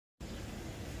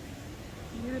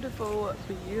Beautiful,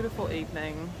 beautiful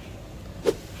evening.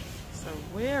 So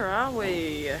where are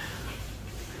we?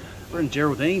 We're in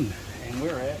Geraldine and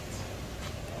we're at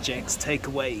Jack's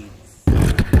Takeaway.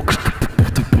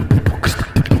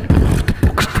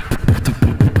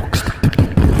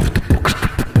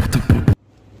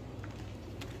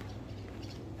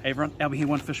 Hey everyone, Albie here,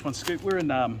 One Fish, One Scoop. We're in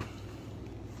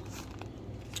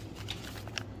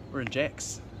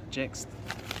Jack's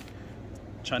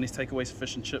Chinese takeaways,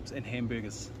 fish and chips and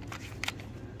hamburgers.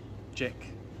 Jack,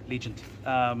 legend.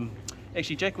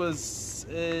 Actually, Jack was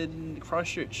in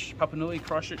Christchurch, Papua Nui,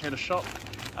 Christchurch, had a shop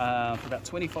for about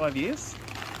 25 years.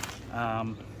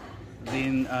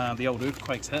 Then the old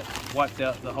earthquakes hit, wiped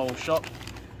out the whole shop,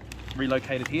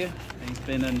 relocated here, and he's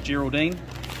been in Geraldine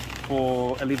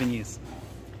for 11 years.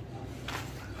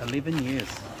 11 years.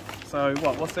 So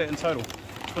what's that in total?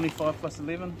 25 plus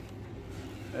 11?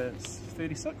 It's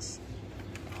 36.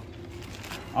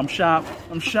 I'm sharp.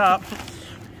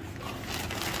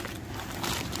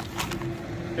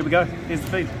 Here we go, here's the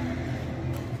feed.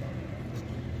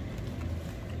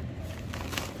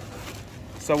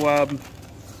 So,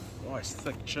 nice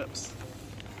thick chips.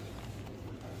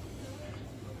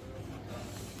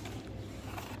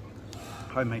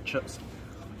 Homemade chips,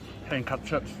 hand cut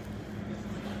chips.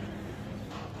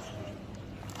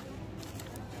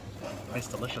 Tastes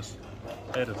delicious.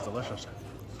 It is delicious.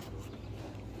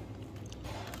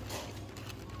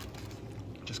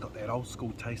 Just got that old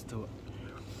school taste to it.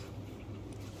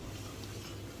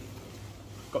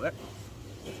 Got that?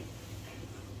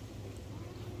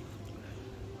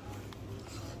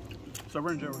 So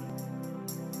we're in Geraldine.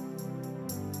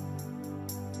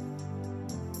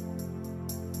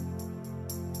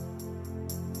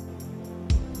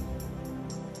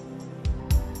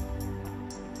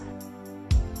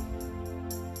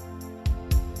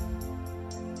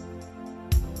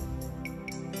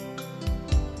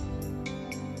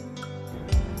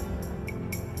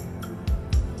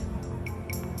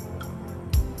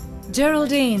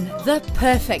 Geraldine, the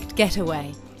perfect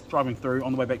getaway. Driving through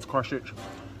on the way back to Christchurch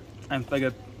and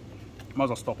figured might as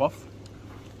well stop off.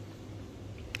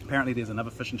 Apparently there's another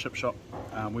fish and chip shop.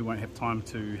 We won't have time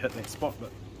to hit that spot,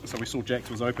 but so we saw Jack's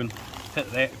was open,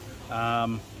 hit that.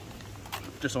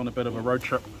 Just on a bit of a road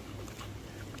trip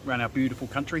around our beautiful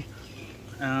country.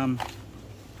 Yeah,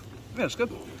 it's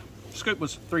good. Scoop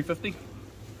was $3.50.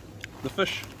 The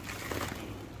fish,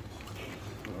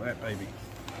 look at that baby.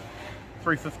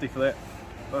 $3.50 for that.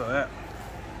 Look at that.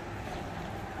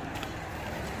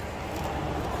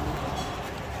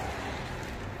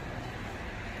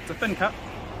 It's a thin cut.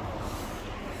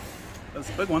 That's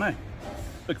a big one, eh?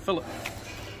 Big fillet.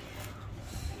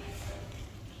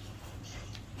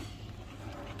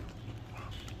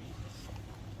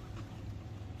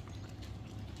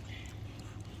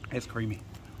 It's creamy.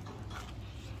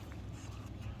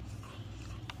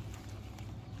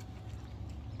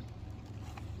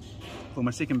 For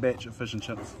my second batch of fish and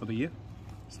chips for the year,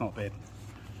 it's not bad.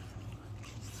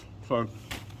 So,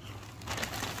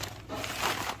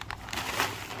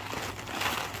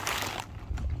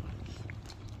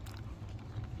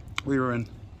 we were in,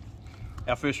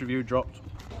 our first review dropped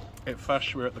at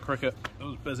Fish, we were at the cricket, it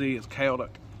was busy, it's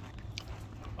chaotic.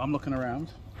 I'm looking around,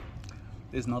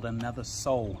 there's not another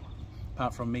soul,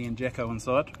 apart from me and Jacko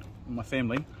inside, and my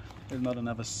family, there's not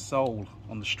another soul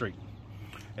on the street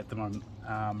at the moment.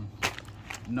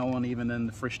 No one even in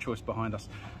the Fresh Choice behind us.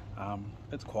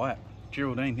 It's quiet.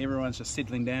 Geraldine, everyone's just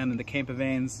settling down in the camper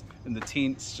vans, in the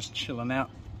tents, just chilling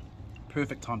out.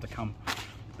 Perfect time to come.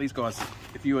 These guys,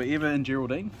 if you are ever in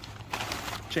Geraldine,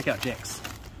 check out Jack's,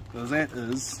 because that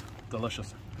is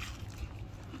delicious.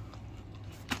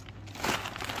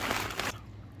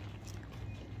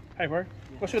 Hey bro,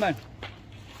 what's your name?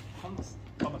 Thomas.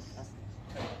 Thomas.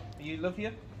 You live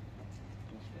here?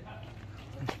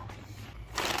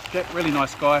 Jack, really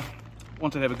nice guy,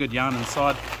 wanted to have a good yarn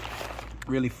inside,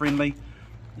 really friendly,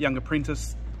 young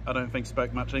apprentice, I don't think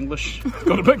spoke much English,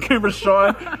 got a bit camera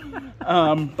shy,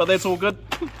 but that's all good.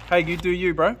 Hey, you do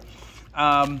you, bro.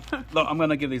 Look, I'm going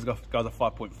to give these guys a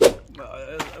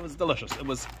 5.4. It was delicious, it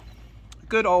was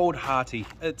good old hearty.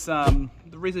 It's the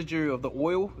residue of the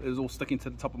oil is all sticking to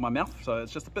the top of my mouth, so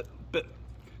it's just a bit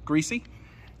greasy,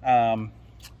 and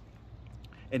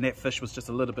that fish was just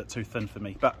a little bit too thin for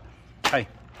me, but hey,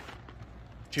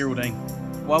 Geraldine,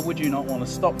 why would you not want to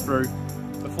stop through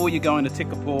before you're going to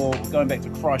Tekapō, going back to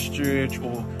Christchurch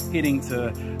or heading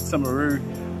to Timaru,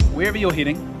 wherever you're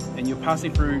heading and you're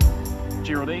passing through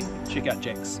Geraldine, check out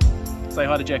Jack's. Say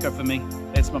hi to Jacko for me.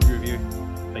 That's my review.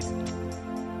 Peace.